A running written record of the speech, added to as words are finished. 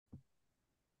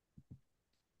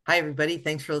Hi, everybody.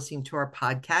 Thanks for listening to our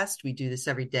podcast. We do this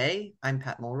every day. I'm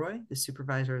Pat Mulroy, the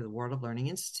supervisor of the World of Learning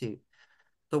Institute.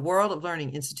 The World of Learning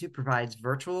Institute provides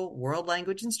virtual world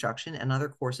language instruction and other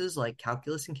courses like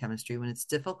calculus and chemistry when it's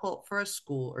difficult for a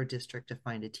school or district to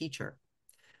find a teacher.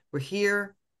 We're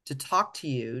here to talk to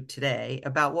you today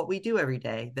about what we do every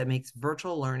day that makes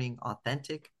virtual learning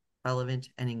authentic, relevant,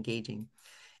 and engaging.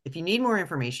 If you need more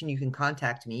information, you can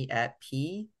contact me at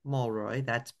pmulroy,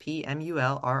 that's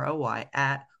Pmulroy,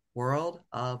 at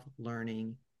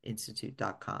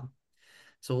worldoflearninginstitute.com.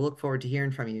 So we'll look forward to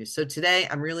hearing from you. So today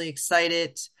I'm really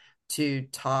excited to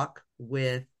talk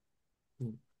with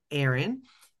Aaron.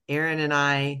 Aaron and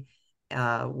I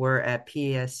were at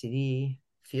PASCD,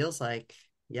 feels like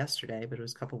yesterday, but it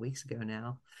was a couple weeks ago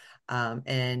now.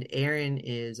 And Aaron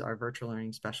is our virtual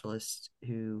learning specialist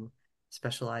who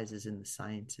specializes in the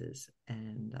sciences.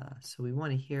 And so we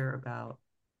want to hear about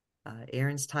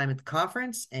Aaron's time at the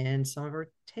conference and some of her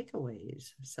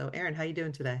takeaways. So Aaron, how you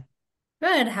doing today?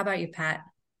 Good. How about you, Pat?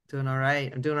 Doing all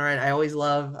right. I'm doing all right. I always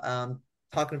love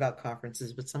talking about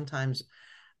conferences, but sometimes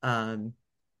um,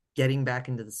 getting back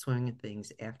into the swing of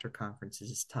things after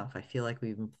conferences is tough. I feel like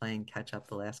we've been playing catch up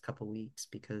the last couple of weeks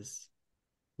because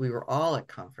we were all at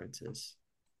conferences.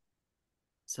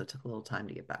 So it took a little time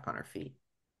to get back on our feet.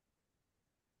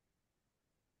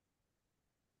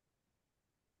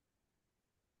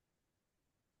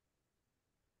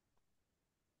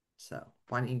 So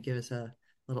why don't you give us a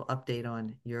little update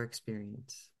on your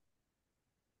experience?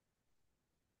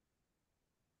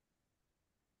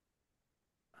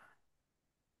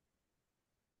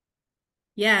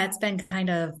 Yeah, it's been kind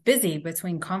of busy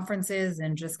between conferences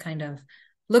and just kind of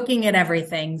looking at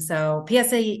everything. So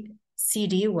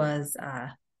PSACD was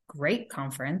a great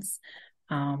conference.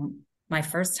 My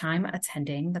first time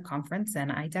attending the conference,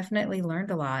 and I definitely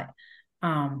learned a lot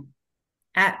um,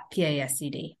 at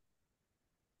PASCD.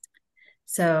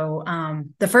 So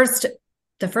the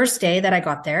first day that I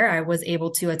got there, I was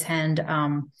able to attend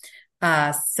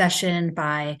a session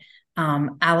by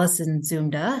Allison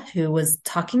Zunda, who was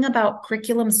talking about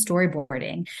curriculum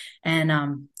storyboarding,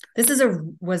 and this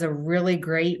was a really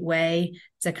great way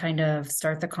to kind of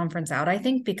start the conference out. I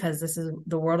think because this is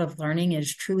the World of Learning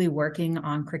is truly working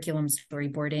on curriculum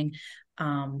storyboarding.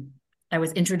 Um, I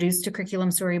was introduced to curriculum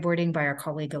storyboarding by our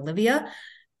colleague Olivia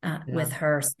Yeah. with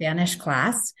her Spanish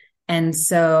class. And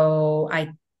so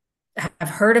I have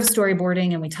heard of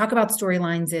storyboarding, and we talk about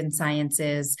storylines in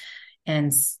sciences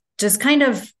and just kind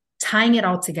of tying it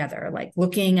all together, like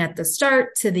looking at the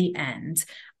start to the end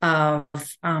of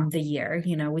the year.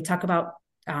 We talk about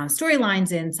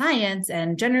storylines in science,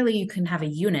 and generally you can have a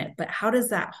unit, but how does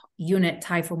that unit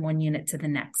tie from one unit to the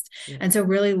next? Yeah. And so,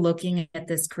 really looking at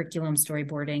this curriculum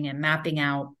storyboarding and mapping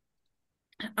out,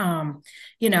 um,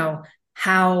 you know,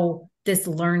 how this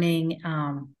learning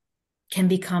can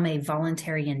become a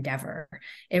voluntary endeavor.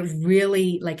 It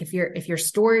really, like, if you're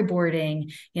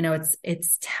storyboarding,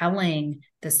 it's telling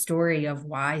the story of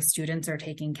why students are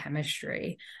taking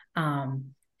chemistry,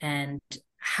 and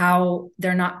how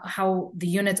the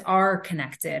units are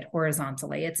connected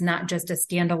horizontally. It's not just a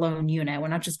standalone unit. We're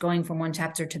not just going from one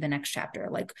chapter to the next chapter,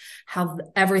 like how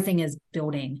everything is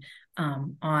building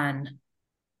on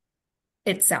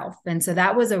itself. And so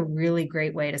that was a really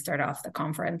great way to start off the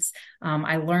conference.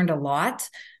 I learned a lot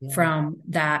Yeah. from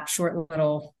that short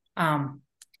little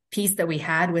piece that we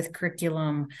had with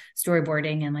curriculum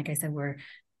storyboarding. And like I said, we're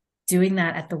doing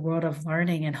that at the World of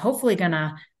Learning, and hopefully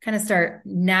gonna kind of start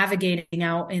navigating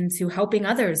out into helping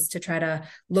others to try to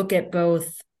look at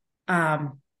both,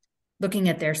 um, looking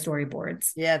at their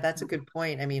storyboards. Yeah, that's a good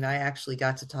point. I mean, I actually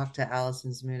got to talk to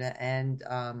Allison Zmuda and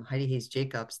Heidi Hayes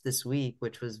Jacobs this week,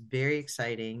 which was very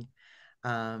exciting.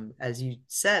 As you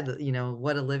said,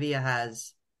 what Olivia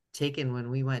has taken when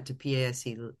we went to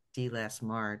PASCD last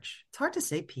March. It's hard to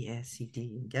say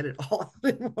PASCD and get it all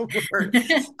in one word.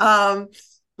 Um,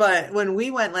 but when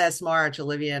we went last March,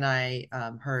 Olivia and I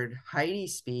heard Heidi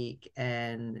speak,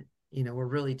 and we're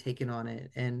really taking on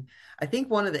it. And I think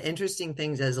one of the interesting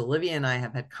things, as Olivia and I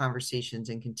have had conversations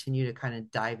and continue to kind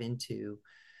of dive into,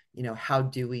 how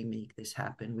do we make this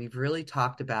happen? We've really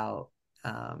talked about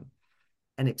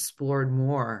and explored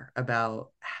more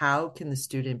about how can the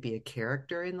student be a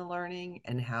character in the learning,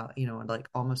 and how, like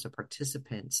almost a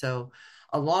participant. So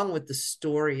along with the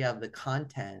story of the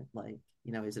content, like,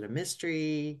 is it a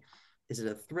mystery? Is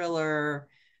it a thriller?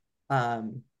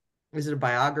 Um, is it a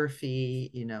biography?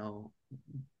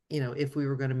 If we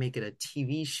were going to make it a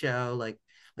TV show, like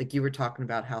you were talking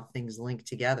about how things link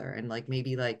together, and like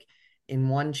maybe like in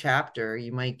one chapter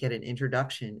you might get an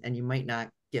introduction and you might not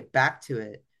get back to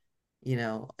it,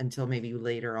 until maybe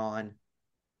later on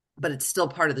but it's still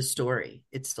part of the story.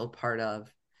 It's still part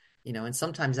of, and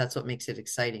sometimes that's what makes it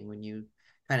exciting when you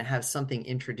kind of have something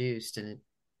introduced and it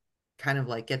kind of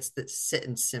like gets to sit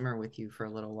and simmer with you for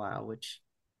a little while, which,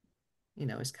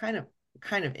 is kind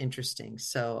of interesting.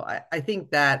 So I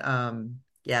think that,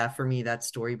 yeah, for me, that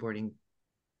storyboarding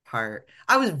part,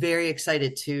 I was very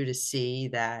excited too to see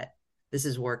that this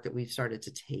is work that we've started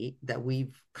to take, that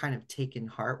we've kind of taken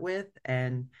heart with,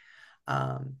 and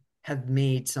have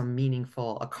made some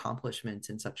meaningful accomplishments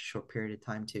in such a short period of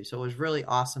time too. So it was really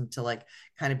awesome to like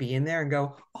kind of be in there and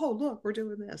go, oh, look, we're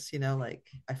doing this, like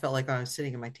I felt like when I was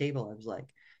sitting at my table, I was like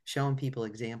showing people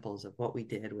examples of what we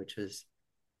did, which was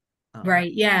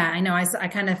Right. Yeah, I know. I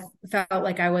kind of felt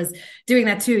like I was doing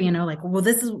that too, like, well,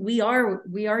 we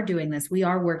are doing this. We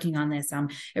are working on this.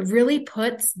 It really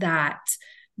puts that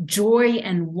joy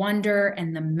and wonder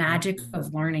and the magic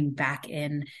of learning back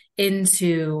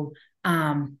into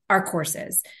our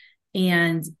courses.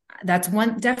 And that's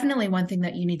definitely one thing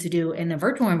that you need to do in a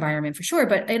virtual environment for sure,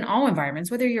 but in all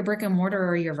environments, whether you're brick and mortar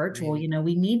or you're virtual, right.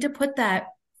 we need to put that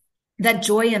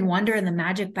joy and wonder and the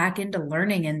magic back into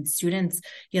learning. And students,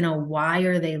 why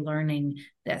are they learning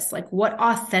this? Like, what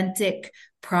authentic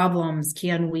problems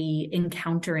can we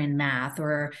encounter in math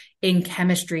or in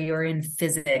chemistry or in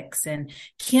physics? And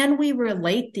can we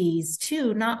relate these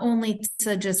to not only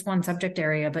to just one subject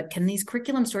area, but can these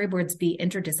curriculum storyboards be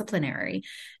interdisciplinary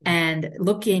and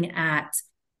looking at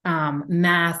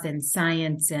math and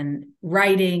science and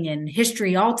writing and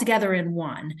history all together in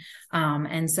one.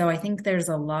 And so I think there's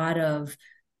a lot of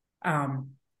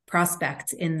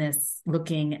prospect in this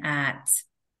looking at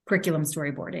curriculum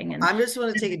storyboarding. And I'm just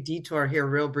want to take a detour here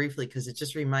real briefly because it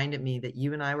just reminded me that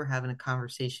you and I were having a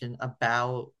conversation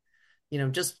about,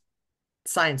 just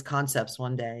science concepts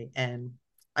one day. And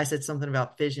I said something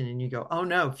about fission and you go, oh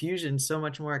no, fusion's so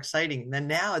much more exciting. And then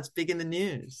now it's big in the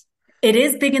news. it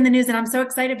is big in the news, and I'm so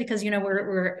excited because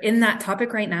we're in that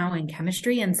topic right now in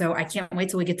chemistry, and so I can't wait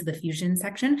till we get to the fusion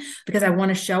section because I want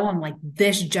to show them like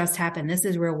this just happened. This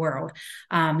is real world,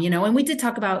 And we did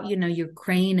talk about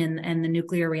Ukraine and the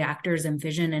nuclear reactors and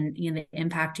fission and the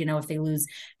impact. If they lose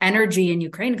energy in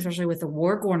Ukraine, especially with the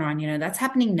war going on, that's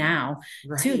happening now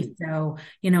too. Right. So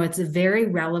it's a very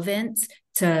relevant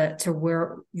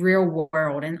to real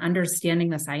world and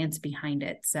understanding the science behind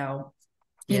it. So.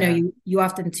 Yeah. You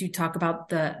often to talk about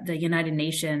the United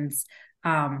Nations.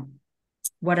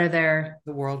 What are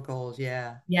The world goals.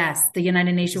 Yeah. yes, the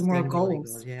United Nations world Sustainability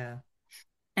goals. goals. Yeah.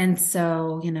 And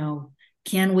so,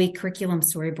 can we curriculum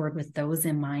storyboard with those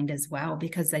in mind as well?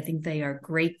 Because I think they are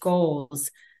great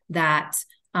goals that,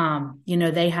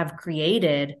 they have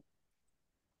created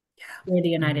for the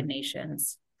United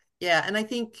Nations. Yeah. And I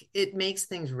think it makes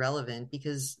things relevant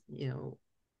because,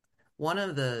 one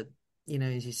of the,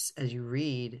 as you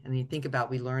read and you think about,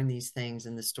 we learn these things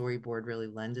and the storyboard really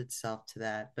lends itself to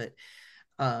that. But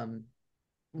um,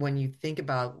 when you think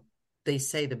about, they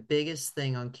say the biggest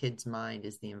thing on kids' mind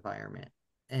is the environment.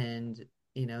 And,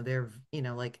 they're,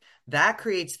 like that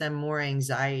creates them more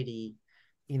anxiety,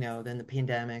 than the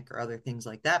pandemic or other things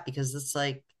like that, because it's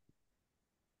like,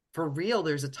 for real,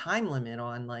 there's a time limit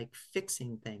on like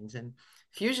fixing things. And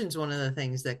fusion's one of the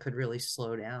things that could really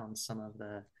slow down some of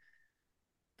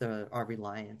our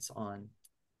reliance on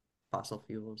fossil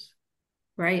fuels.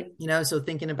 Right. So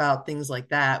thinking about things like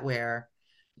that, where,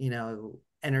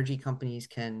 energy companies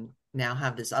can now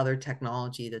have this other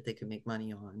technology that they could make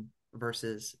money on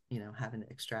versus, having to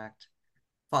extract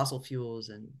fossil fuels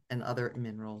and other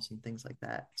minerals and things like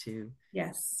that to,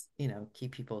 Yes.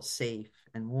 keep people safe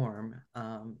and warm.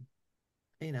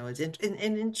 It's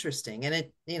interesting. And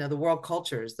the world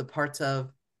cultures, the parts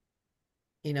of,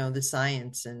 the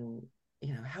science and,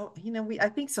 how, I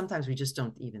think sometimes we just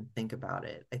don't even think about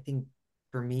it. I think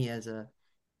for me as a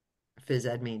phys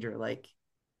ed major, like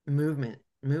movement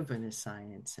is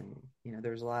science. And,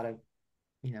 there's a lot of,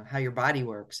 how your body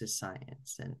works is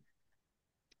science. And,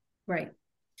 Right.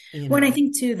 you Well, and I know,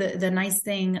 think too, the nice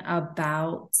thing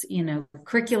about,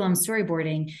 curriculum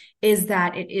storyboarding is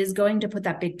that it is going to put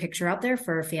that big picture out there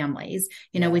for families.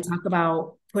 We talk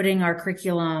about putting our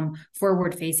curriculum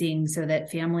forward facing so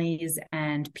that families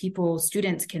and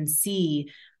students can see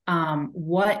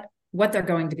what they're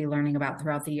going to be learning about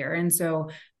throughout the year. And so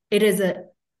it is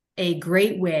a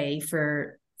great way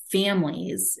for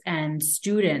families and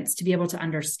students to be able to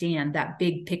understand that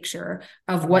big picture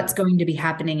of what's going to be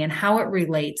happening and how it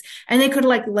relates. And they could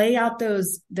like lay out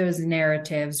those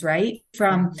narratives, right?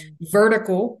 From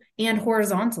vertical and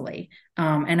horizontally.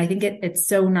 And I think it's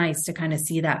so nice to kind of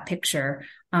see that picture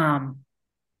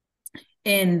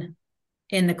in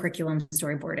the curriculum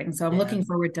storyboarding. So I'm looking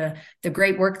forward to the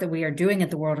great work that we are doing at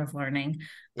the World of Learning.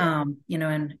 And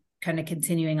kind of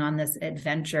continuing on this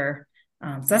adventure.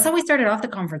 So that's how we started off the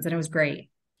conference, and it was great.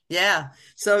 Yeah.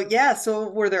 So yeah, so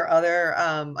were there other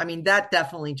I mean that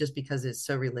definitely just because it's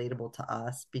so relatable to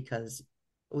us because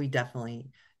we definitely,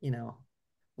 you know,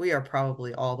 we are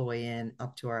probably all the way in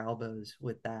up to our elbows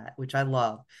with that, which I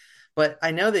love. But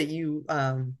I know that you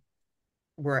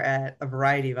were at a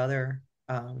variety of other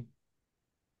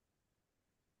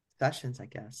sessions, I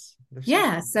guess. There's so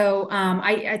Yeah, so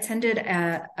I attended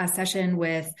a session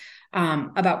with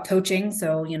about coaching.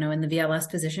 So in the VLS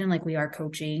position, like we are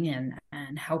coaching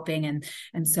and helping,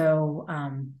 and so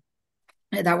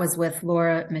that was with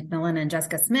Laura McMillan and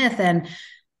Jessica Smith, and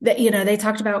that they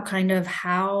talked about kind of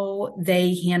how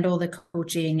they handle the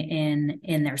coaching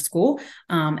in their school,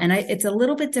 and it's a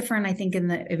little bit different, I think,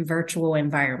 in virtual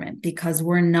environment because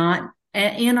we're not,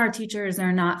 and our teachers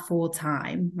are not full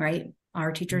time, right?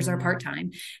 Our teachers are mm,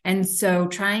 part-time. And so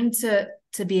trying to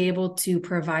be able to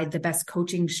provide the best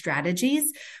coaching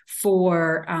strategies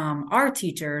for our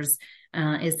teachers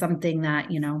is something that,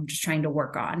 I'm just trying to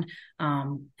work on.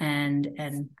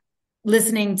 And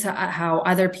listening to how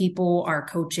other people are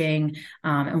coaching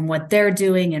and what they're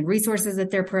doing and resources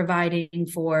that they're providing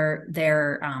for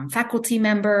their faculty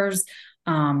members.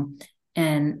 And,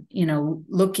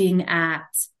 looking at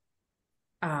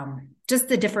just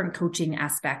the different coaching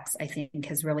aspects, I think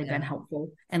has really been yeah.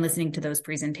 helpful, and listening to those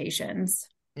presentations.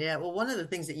 Yeah, well, one of the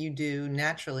things that you do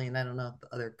naturally, and I don't know if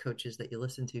the other coaches that you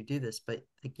listen to do this, but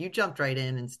like you jumped right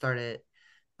in and started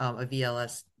a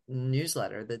VLS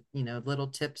newsletter that, little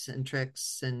tips and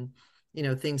tricks and,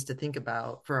 things to think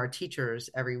about for our teachers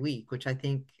every week, which I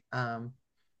think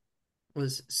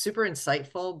was super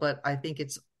insightful. But I think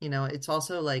it's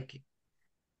also like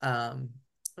um,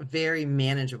 very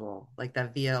manageable, like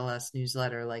that VLS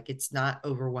newsletter. Like it's not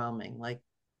overwhelming. Like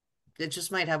it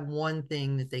just might have one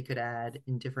thing that they could add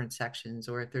in different sections,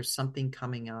 or if there's something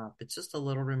coming up, it's just a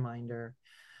little reminder.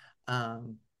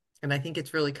 Um, and I think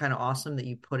it's really kind of awesome that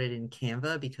you put it in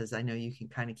Canva because I know you can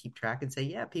kind of keep track and say,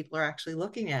 yeah, people are actually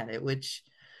looking at it, which,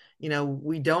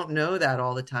 we don't know that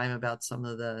all the time about some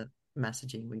of the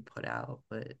messaging we put out.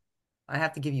 But I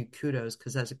have to give you kudos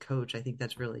because as a coach, I think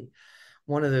that's really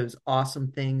one of those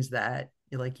awesome things that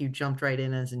like you jumped right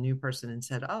in as a new person and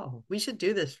said, oh, we should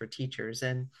do this for teachers.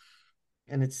 And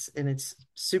it's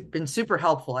been super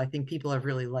helpful. I think people have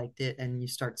really liked it, and you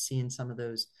start seeing some of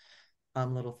those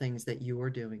little things that you were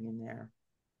doing in there.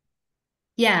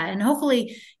 Yeah, and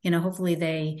hopefully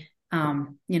they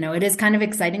it is kind of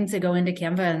exciting to go into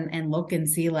Canva and look and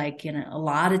see, like, a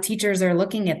lot of teachers are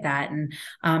looking at that. And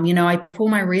I pull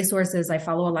my resources. I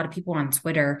follow a lot of people on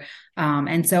Twitter.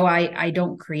 And so I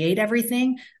don't create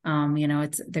everything.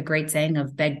 It's the great saying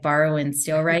of beg, borrow, and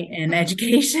steal, right, in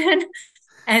education.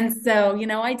 And so,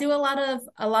 I do a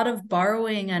lot of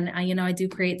borrowing, and I do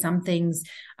create some things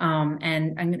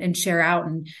and share out.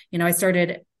 And I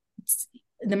started,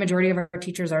 the majority of our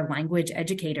teachers are language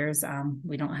educators.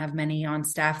 We don't have many on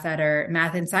staff that are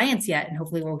math and science yet, and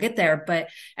hopefully we'll get there.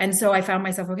 And so I found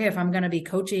myself, okay, if I'm going to be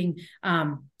coaching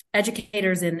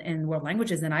educators in world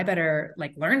languages, then I better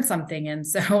like learn something. And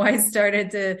so I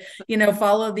started to,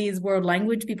 follow these world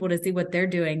language people to see what they're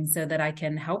doing so that I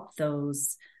can help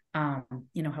those,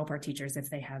 help our teachers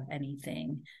if they have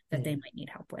anything that they Yeah. might need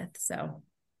help with. So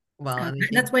Well, and I that's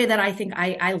think, the way that I think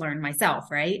I learned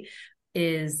myself, right?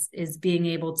 Is being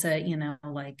able to,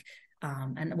 like,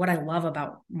 and what I love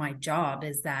about my job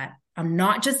is that I'm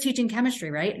not just teaching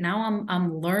chemistry, right? Now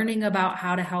I'm learning about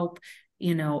how to help,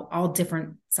 all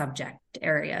different subject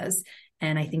areas.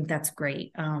 And I think that's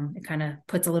great. It kind of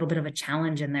puts a little bit of a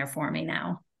challenge in there for me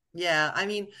now. yeah, I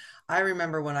mean, I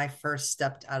remember when I first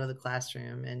stepped out of the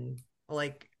classroom and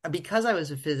like because I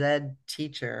was a phys ed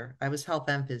teacher, I was health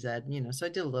and phys ed, so I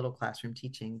did a little classroom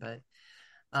teaching, but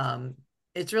um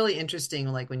it's really interesting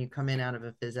like when you come in out of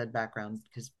a phys ed background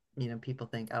because people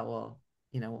think, oh well,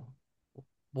 you know,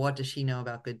 what does she know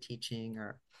about good teaching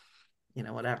or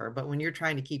whatever. But when you're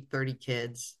trying to keep 30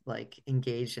 kids like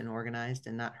engaged and organized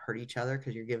and not hurt each other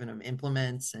because you're giving them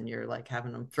implements and you're like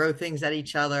having them throw things at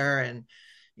each other and,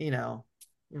 you know,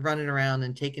 running around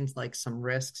and taking like some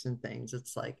risks and things,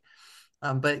 it's like,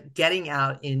 but getting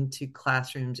out into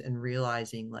classrooms and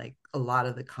realizing like a lot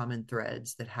of the common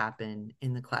threads that happen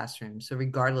in the classroom. So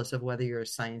regardless of whether you're a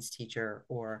science teacher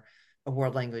or a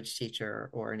world language teacher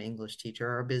or an English teacher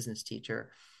or a business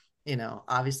teacher,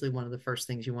 obviously one of the first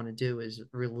things you want to do is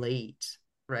relate,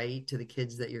 right, to the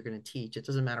kids that you're going to teach. It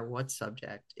doesn't matter what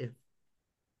subject. If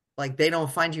like they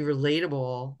don't find you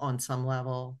relatable on some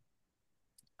level,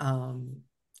 um,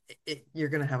 you're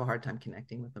going to have a hard time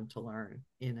connecting with them to learn,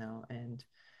 and and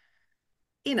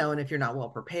if you're not well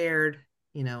prepared,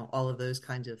 all of those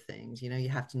kinds of things. You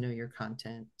have to know your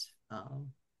content.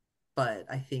 But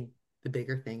I think the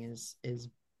bigger thing is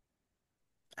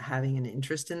having an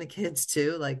interest in the kids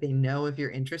too. Like they know if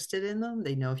you're interested in them,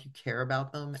 they know if you care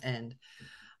about them. And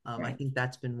I Right. think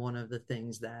that's been one of the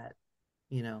things that,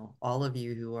 all of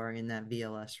you who are in that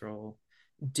VLS role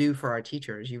do for our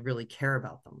teachers. You really care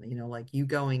about them. Like you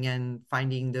going and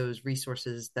finding those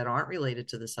resources that aren't related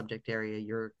to the subject area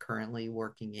you're currently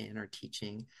working in or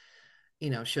teaching,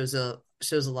 shows a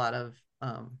lot of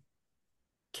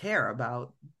care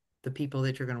about the people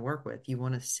that you're going to work with. You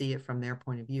want to see it from their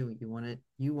point of view. You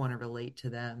want to relate to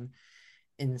them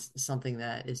in something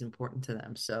that is important to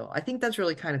them. So I think that's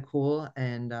really kind of cool.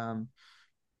 And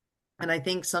I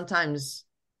think sometimes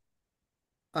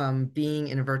being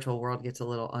in a virtual world gets a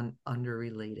little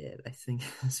underrelated. I think,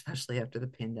 especially after the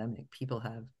pandemic, people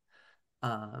have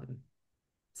um,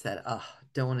 said, "Oh,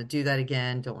 don't want to do that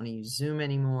again. Don't want to use Zoom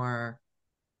anymore."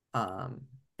 Um,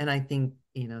 and I think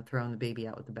throwing the baby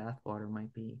out with the bathwater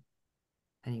might be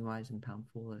penny wise and pound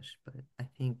foolish. But I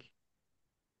think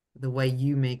the way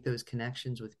you make those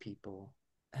connections with people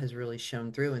has really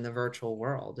shown through in the virtual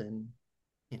world. And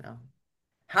you know,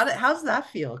 how's that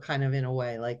feel, kind of in a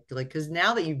way, like because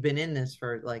now that you've been in this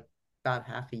for like about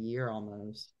half a year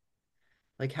almost,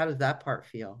 like how does that part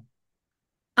feel?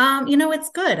 It's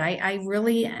good. I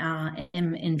really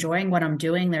am enjoying what I'm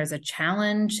doing. There's a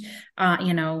challenge,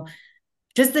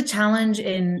 just the challenge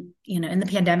in the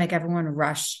pandemic, everyone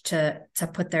rushed to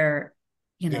put their,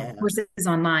 Yeah. courses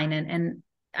online. And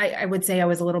I would say I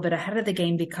was a little bit ahead of the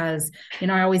game because,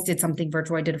 I always did something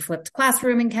virtual. I did a flipped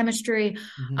classroom in chemistry.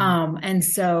 Hmm. And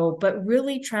so, but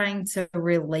really trying to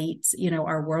relate,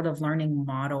 our world of learning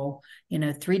model,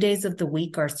 3 days of the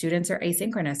week, our students are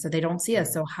asynchronous, so they don't see us.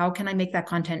 Yeah. So how can I make that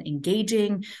content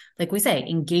engaging? Like we say,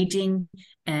 engaging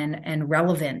and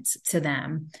relevant to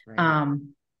them. Right.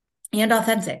 And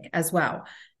authentic as well,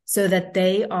 so that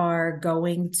they are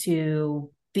going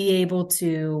to be able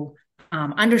to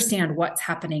understand what's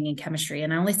happening in chemistry.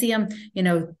 And I only see them,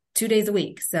 2 days a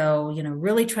week. So,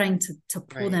 really trying to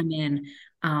pull Right. them in.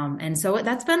 And so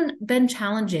that's been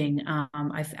challenging.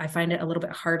 I find it a little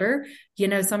bit harder,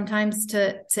 sometimes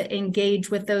to engage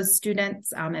with those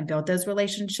students and build those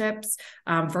relationships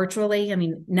virtually. I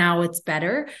mean, now it's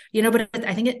better, but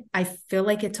I feel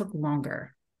like it took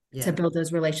longer to Yeah. build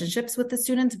those relationships with the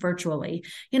students virtually,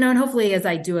 and hopefully as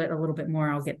I do it a little bit more,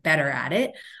 I'll get better at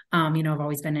it. I've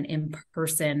always been an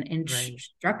in-person Right.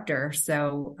 instructor.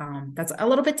 So that's a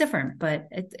little bit different, but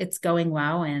it's going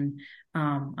well. And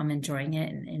I'm enjoying it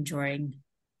and enjoying,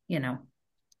 you know,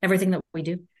 everything that we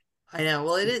do. I know.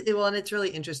 Well, well, and it's really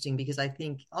interesting because I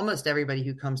think almost everybody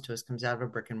who comes to us comes out of a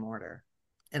brick and mortar.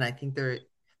 And I think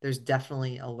there's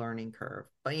definitely a learning curve.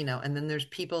 But and then there's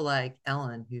people like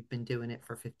Ellen who've been doing it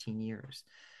for 15 years.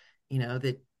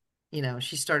 That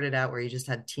she started out where you just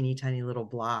had teeny tiny little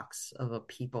blocks of a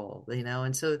people,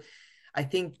 and so I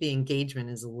think the engagement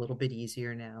is a little bit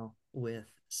easier now with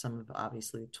some of,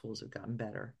 obviously, the tools have gotten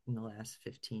better in the last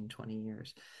 15, 20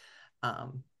 years.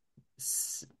 Um,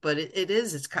 but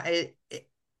it's kind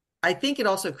I think it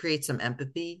also creates some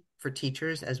empathy for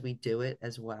teachers as we do it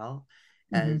as well,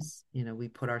 Mm-hmm. as we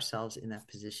put ourselves in that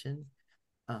position.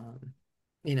 um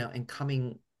and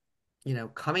coming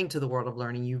to the world of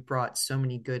learning, you've brought so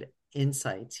many good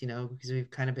insights, because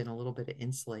we've kind of been a little bit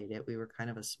insulated. We were kind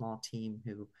of a small team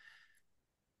who,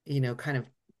 kind of,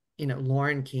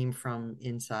 Lauren came from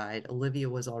inside. Olivia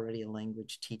was already a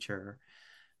language teacher.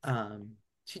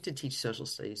 She did teach social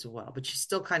studies as well, but she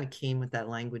still kind of came with that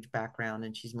language background,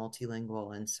 and she's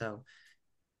multilingual. And so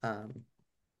um,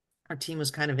 our team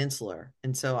was kind of insular.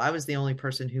 And so I was the only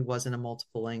person who wasn't a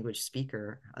multiple language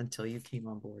speaker until you came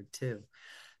on board too.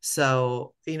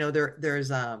 So, there's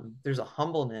a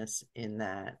humbleness in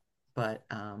that, but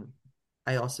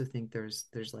I also think there's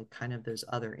like kind of those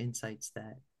other insights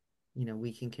that,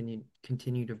 we can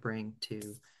continue to bring to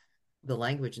the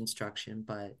language instruction,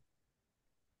 but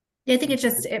I think it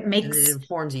and it makes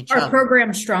informs each our other.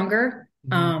 program stronger,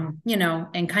 Mhm.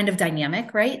 and kind of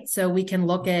dynamic, right? So we can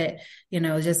look at,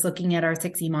 just looking at our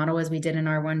 6E model as we did in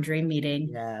our One Dream meeting,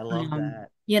 Yeah, I love that.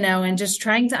 and just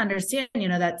trying to understand,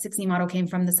 that 6E model came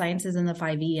from the sciences and the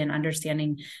 5E, and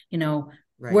understanding,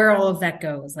 Right. where all of that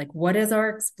goes. Like, what does our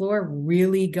Explore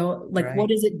really go? Like, what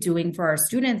Right. is it doing for our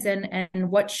students,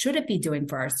 and what should it be doing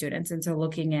for our students? And so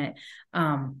looking at,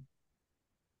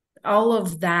 all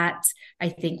of that, I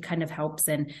think, kind of helps.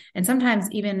 And sometimes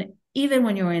even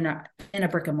when you're in a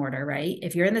brick and mortar, right?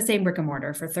 If you're in the same brick and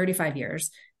mortar for 35 years,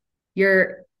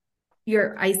 you're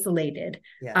isolated.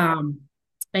 Yeah. Um,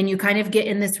 and you kind of get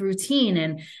in this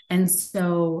routine. And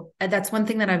so that's one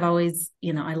thing that I've always,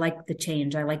 I like the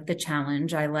change. I like the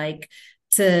challenge. I like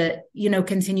to,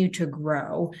 continue to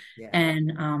grow. Yeah.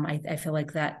 And I feel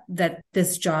like that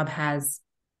this job has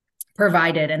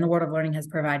provided, and the world of learning has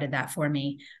provided that for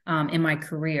me in my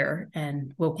career,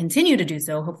 and will continue to do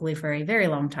so, hopefully for a very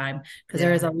long time, because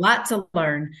there is a lot to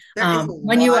learn There is a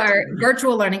when you lot to are learn.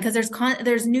 virtual learning, because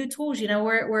there's new tools.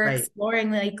 We're Right.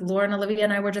 exploring, like Lauren, Olivia,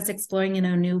 and I were just exploring,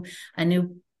 a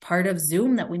new part of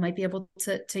Zoom that we might be able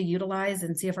to utilize,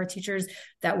 and see if our teachers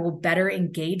that will better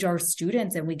engage our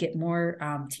students, and we get more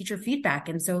teacher feedback.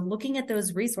 And so looking at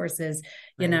those resources,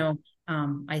 Right.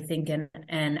 I think,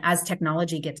 and as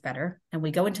technology gets better and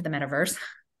we go into the metaverse,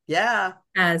 Yeah.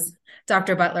 as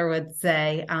Dr. Butler would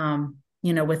say,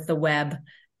 with the web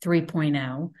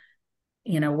 3.0,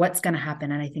 what's going to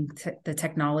happen. And I think the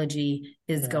technology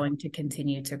is Yeah. going to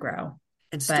continue to grow.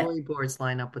 And But storyboards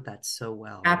line up with that so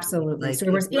well, right? absolutely. Like So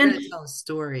if we're and going to tell a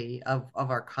story of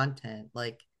our content,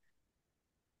 like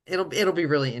it'll be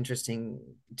really interesting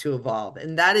to evolve.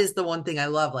 And that is the one thing I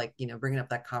love, like, bringing up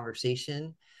that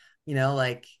conversation,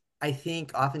 like I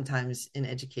think oftentimes in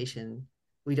education,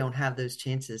 we don't have those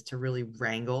chances to really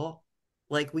wrangle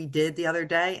like we did the other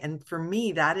day. And for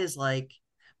me, that is like,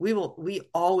 we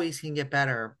always can get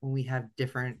better when we have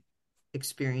different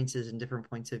experiences and different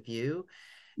points of view.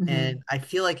 mm-hmm. And I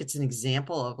feel like it's an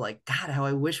example of like, God, how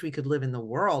I wish we could live in the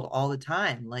world all the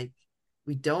time. Like,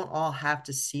 we don't all have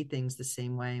to see things the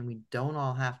same way, and we don't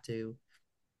all have to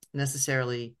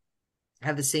necessarily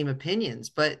have the same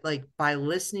opinions. But like, by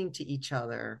listening to each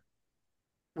other,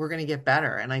 we're going to get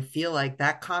better. And I feel like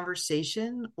that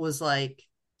conversation was like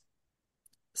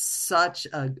such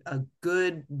a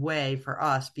good way for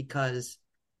us, because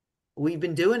we've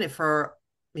been doing it for,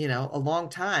 a long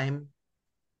time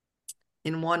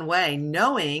in one way,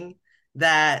 knowing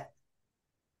that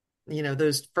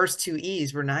those first two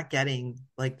E's were not getting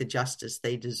like the justice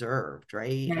they deserved,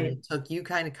 right? And Right. it took you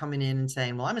kind of coming in and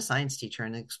saying, well, I'm a science teacher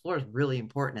and an explorer is really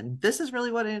important, and this is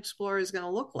really what an explorer is going to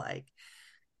look like.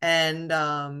 And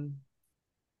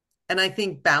I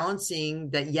think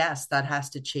balancing that, yes, that has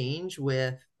to change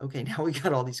with, okay, now we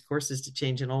got all these courses to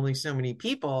change and only so many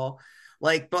people,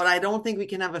 like, but I don't think we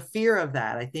can have a fear of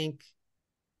that. I think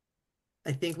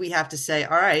we have to say,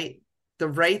 all right, the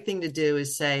right thing to do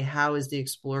is say, how is the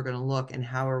explorer going to look, and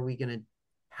how are we going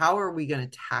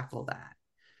to tackle that?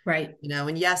 Right.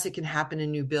 And yes, it can happen in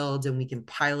new builds, and we can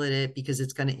pilot it because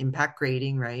it's going to impact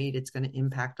grading, right? It's going to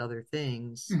impact other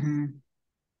things. Mm-hmm.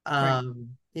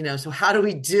 Right. So how do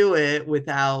we do it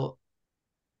without,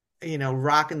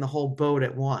 rocking the whole boat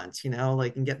at once,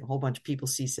 like, and getting a whole bunch of people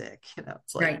seasick,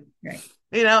 it's like, Right. Right.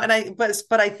 and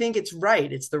but I think it's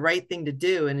right. It's the right thing to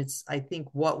do. And I think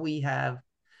what we have,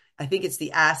 I think it's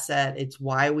the asset. It's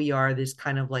why we are this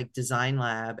kind of like design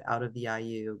lab out of the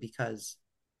IU, because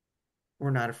we're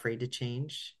not afraid to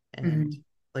change. And Mm-hmm.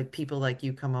 like, people like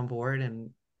you come on board, and,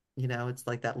 it's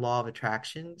like that law of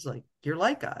attractions. Like, you're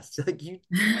like us, like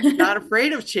you're not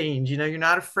afraid of change. You're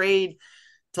not afraid to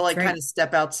That's like right. kind of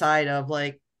step outside of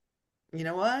like, you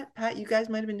know what, Pat, you guys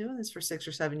might have been doing this for 6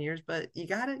 or 7 years, but you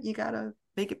gotta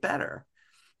make it better.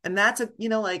 And that's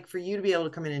like, for you to be able to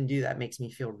come in and do that makes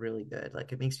me feel really good.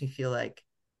 Like, it makes me feel like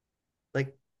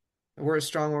we're a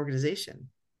strong organization,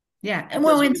 Yeah. And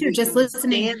well, because and too, we just can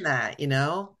listening, withstand that.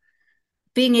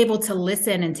 being able to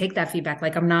listen and take that feedback.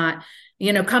 Like I'm not,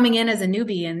 coming in as a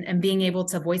newbie and being able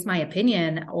to voice my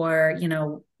opinion, or,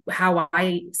 how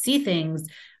I see things.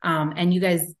 And you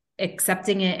guys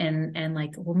accepting it, and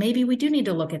like, well, maybe we do need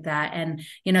to look at that. And,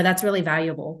 that's really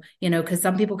valuable, because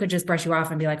some people could just brush you off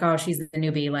and be like, oh, she's a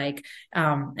newbie. Like,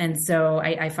 and so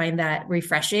I find that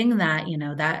refreshing,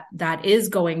 that, that is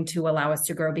going to allow us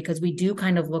to grow, because we do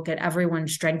kind of look at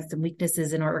everyone's strengths and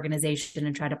weaknesses in our organization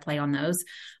and try to play on those.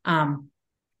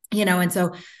 And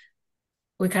so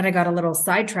we kind of got a little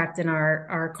sidetracked in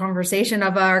our conversation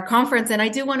of our conference. And I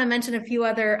do want to mention a few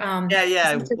other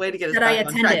Yeah, way to get us that I back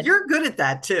on track. attended. You're good at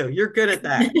that too. You're good at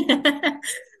that.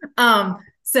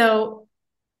 So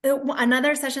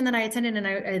another session that I attended,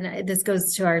 and this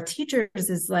goes to our teachers,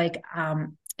 is like,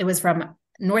 it was from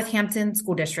Northampton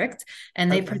School District,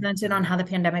 and they Okay. presented on how the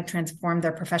pandemic transformed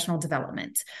their professional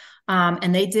development.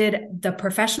 And they did the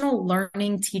professional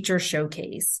learning teacher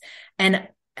showcase. And,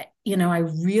 I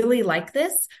really like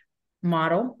this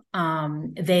model.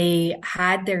 They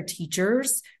had their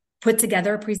teachers put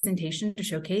together a presentation to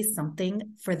showcase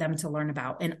something for them to learn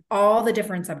about in all the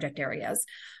different subject areas.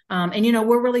 And,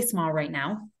 we're really small right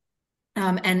now.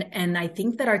 And I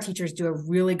think that our teachers do a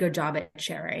really good job at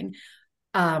sharing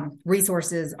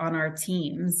resources on our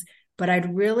teams, but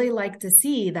I'd really like to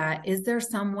see that. Is there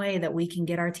some way that we can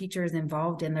get our teachers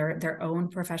involved in their own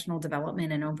professional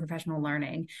development and own professional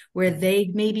learning, where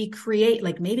they maybe create,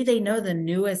 like maybe they know the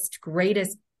newest,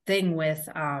 greatest thing with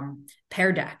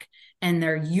Pear Deck, and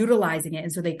they're utilizing it.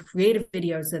 And so they create a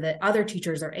video so that other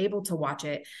teachers are able to watch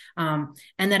it. And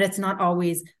that it's not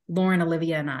always Lauren,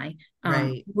 Olivia, and I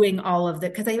doing all of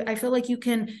that. Cause I feel like you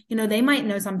can, they might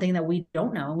know something that we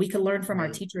don't know, and we could learn from our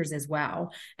teachers as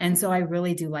well. And so I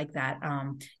really do like that,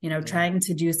 trying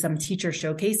to do some teacher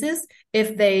showcases.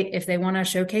 If they want to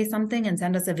showcase something and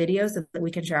send us a video so that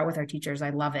we can share it with our teachers, I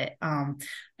love it.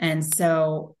 And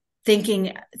so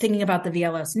thinking about the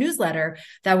VLS newsletter,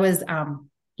 that was,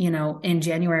 in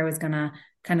January, I was going to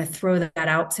kind of throw that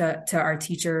out to our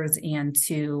teachers and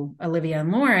to Olivia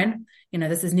and Lauren.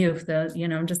 This is new. So,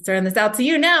 I'm just throwing this out to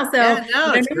you now. So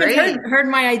it's great. Heard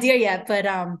my idea yet, but,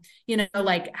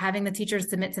 like having the teachers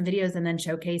submit some videos and then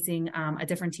showcasing a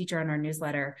different teacher on our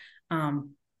newsletter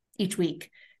each week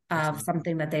of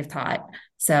something that they've taught.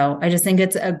 So I just think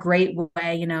it's a great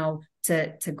way,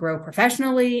 to grow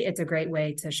professionally. It's a great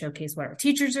way to showcase what our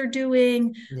teachers are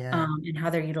doing and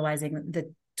how they're utilizing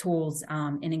the tools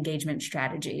and engagement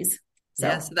strategies.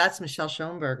 So that's Michelle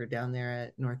Schoenberger down there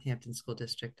at Northampton School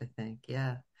District, I think.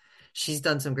 Yeah. She's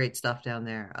done some great stuff down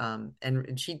there.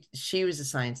 And she was a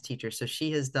science teacher, so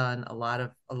she has done a lot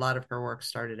of her work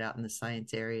started out in the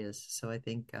science areas. So I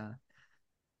think,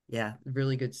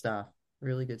 really good stuff.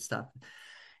 Really good stuff.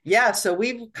 Yeah, so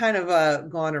we've kind of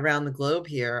gone around the globe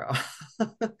here a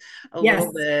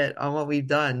little bit on what we've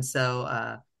done.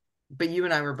 So, but you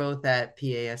and I were both at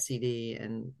PASCD,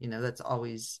 and that's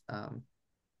always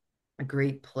a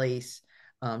great place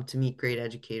to meet great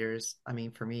educators. I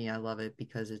mean, for me, I love it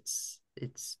because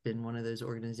it's been one of those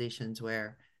organizations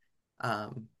where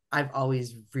I've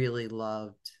always really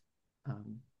loved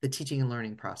the teaching and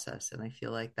learning process, and I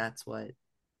feel like that's what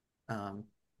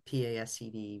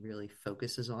PASCD really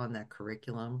focuses on, that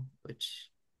curriculum, which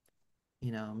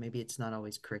maybe it's not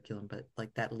always curriculum, but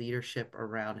like that leadership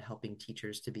around helping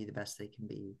teachers to be the best they can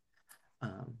be,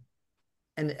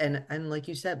 and like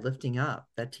you said, lifting up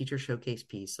that teacher showcase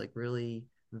piece, like really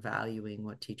valuing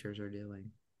what teachers are doing.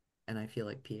 And I feel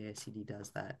like PASCD does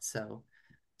that. So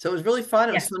it was really fun.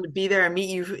 It was fun to be there and meet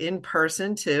you in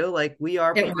person too. Like we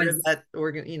are part of that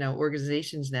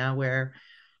organizations now where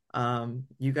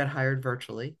you got hired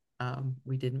virtually.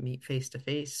 We didn't meet face to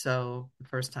face. So the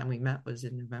first time we met was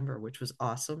in November, which was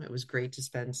awesome. It was great to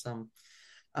spend some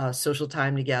social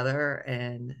time together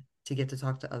and to get to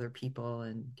talk to other people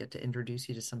and get to introduce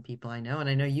you to some people I know. And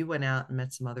I know you went out and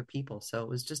met some other people. So it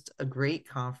was just a great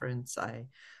conference. I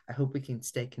hope we can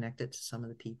stay connected to some of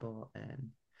the people and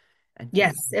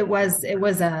yes, it was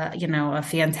a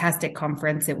fantastic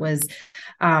conference. It was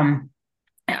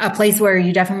a place where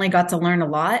you definitely got to learn a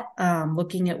lot,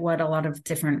 looking at what a lot of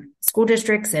different school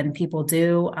districts and people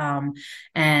do,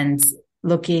 and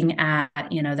looking at,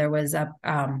 there was a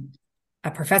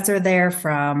professor there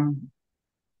from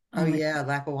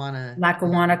Lackawanna,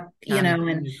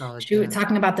 and she was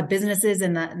talking about the businesses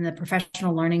and the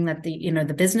professional learning that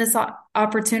the business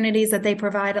opportunities that they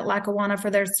provide at Lackawanna for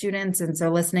their students. And so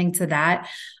listening to that,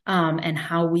 and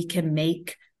how we can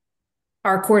make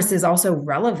our courses also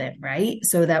relevant, right?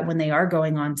 So that when they are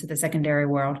going on to the secondary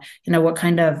world, what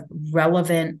kind of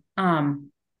relevant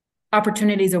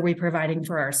opportunities are we providing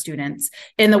for our students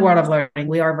in the world of learning?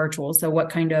 We are virtual. So what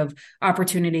kind of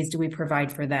opportunities do we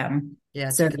provide for them?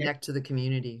 Yeah. To connect to the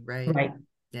community. Right. Right.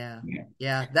 Yeah.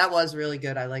 Yeah. That was really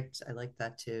good. I liked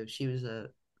that too. She was a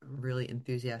really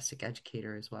enthusiastic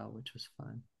educator as well, which was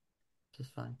fun.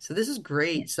 So this is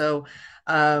great. So,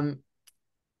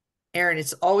 Erin,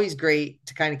 it's always great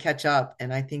to kind of catch up.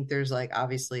 And I think there's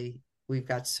obviously we've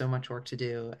got so much work to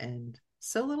do and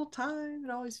so little time. It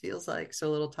always feels like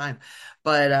so little time,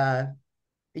 but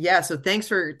so thanks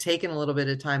for taking a little bit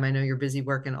of time. I know you're busy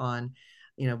working on,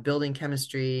 building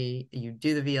chemistry. You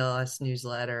do the VLS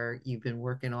newsletter. You've been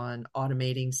working on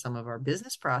automating some of our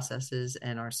business processes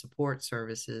and our support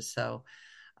services. So,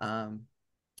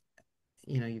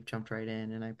 you've jumped right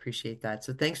in, and I appreciate that.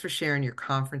 So thanks for sharing your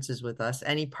conferences with us.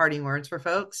 Any parting words for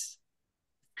folks?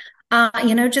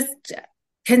 Just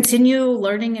continue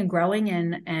learning and growing,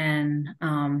 and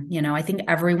I think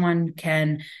everyone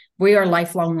we are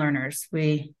lifelong learners.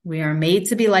 We are made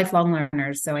to be lifelong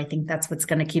learners. So I think that's what's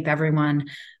going to keep everyone,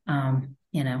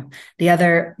 the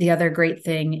other great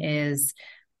thing is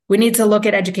we need to look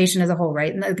at education as a whole,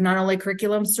 right? And not only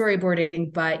curriculum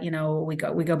storyboarding, but,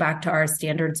 we go back to our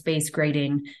standards-based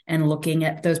grading and looking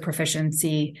at those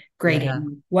proficiency grading. Yeah.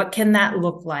 What can that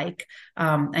look like?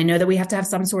 I know that we have to have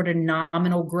some sort of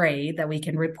nominal grade that we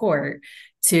can report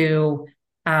to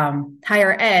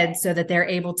higher ed so that they're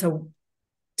able to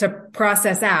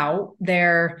process out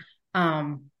their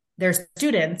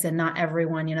students, and not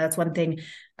everyone, that's one thing.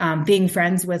 Being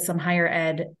friends with some higher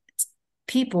ed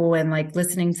people and like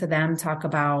listening to them talk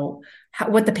about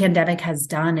what the pandemic has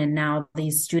done. And now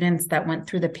these students that went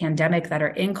through the pandemic that are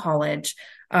in college,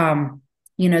 they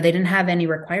didn't have any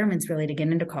requirements really to get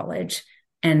into college.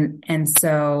 And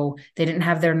so they didn't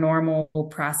have their normal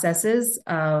processes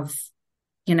of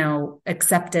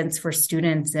acceptance for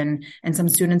students, and some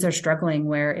students are struggling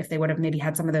where if they would have maybe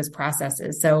had some of those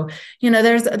processes. So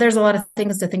there's a lot of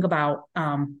things to think about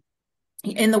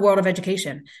in the world of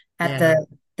education at Yeah.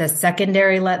 the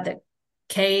secondary the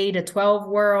K to 12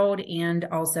 world, and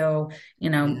also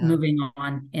Yeah. moving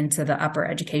on into the upper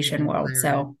education Even world. higher ed.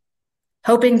 So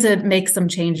hoping to make some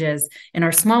changes in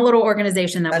our small little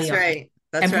organization that we That's are, right.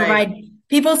 That's and right. provide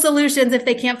people solutions if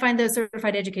they can't find those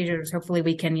certified educators. Hopefully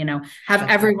we can, have Shut that.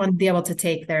 everyone be able to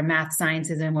take their math,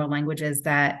 sciences, and world languages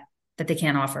that they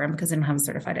can't offer them because they don't have a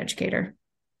certified educator.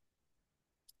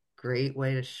 Great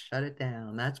way to shut it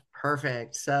down. That's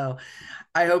perfect. So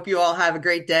I hope you all have a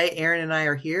great day. Erin and I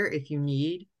are here. If you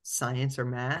need science or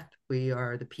math, we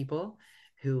are the people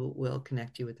who will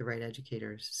connect you with the right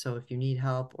educators. So if you need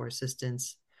help or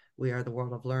assistance, we are the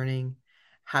World of Learning.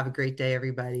 Have a great day,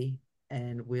 everybody,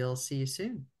 and we'll see you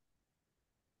soon.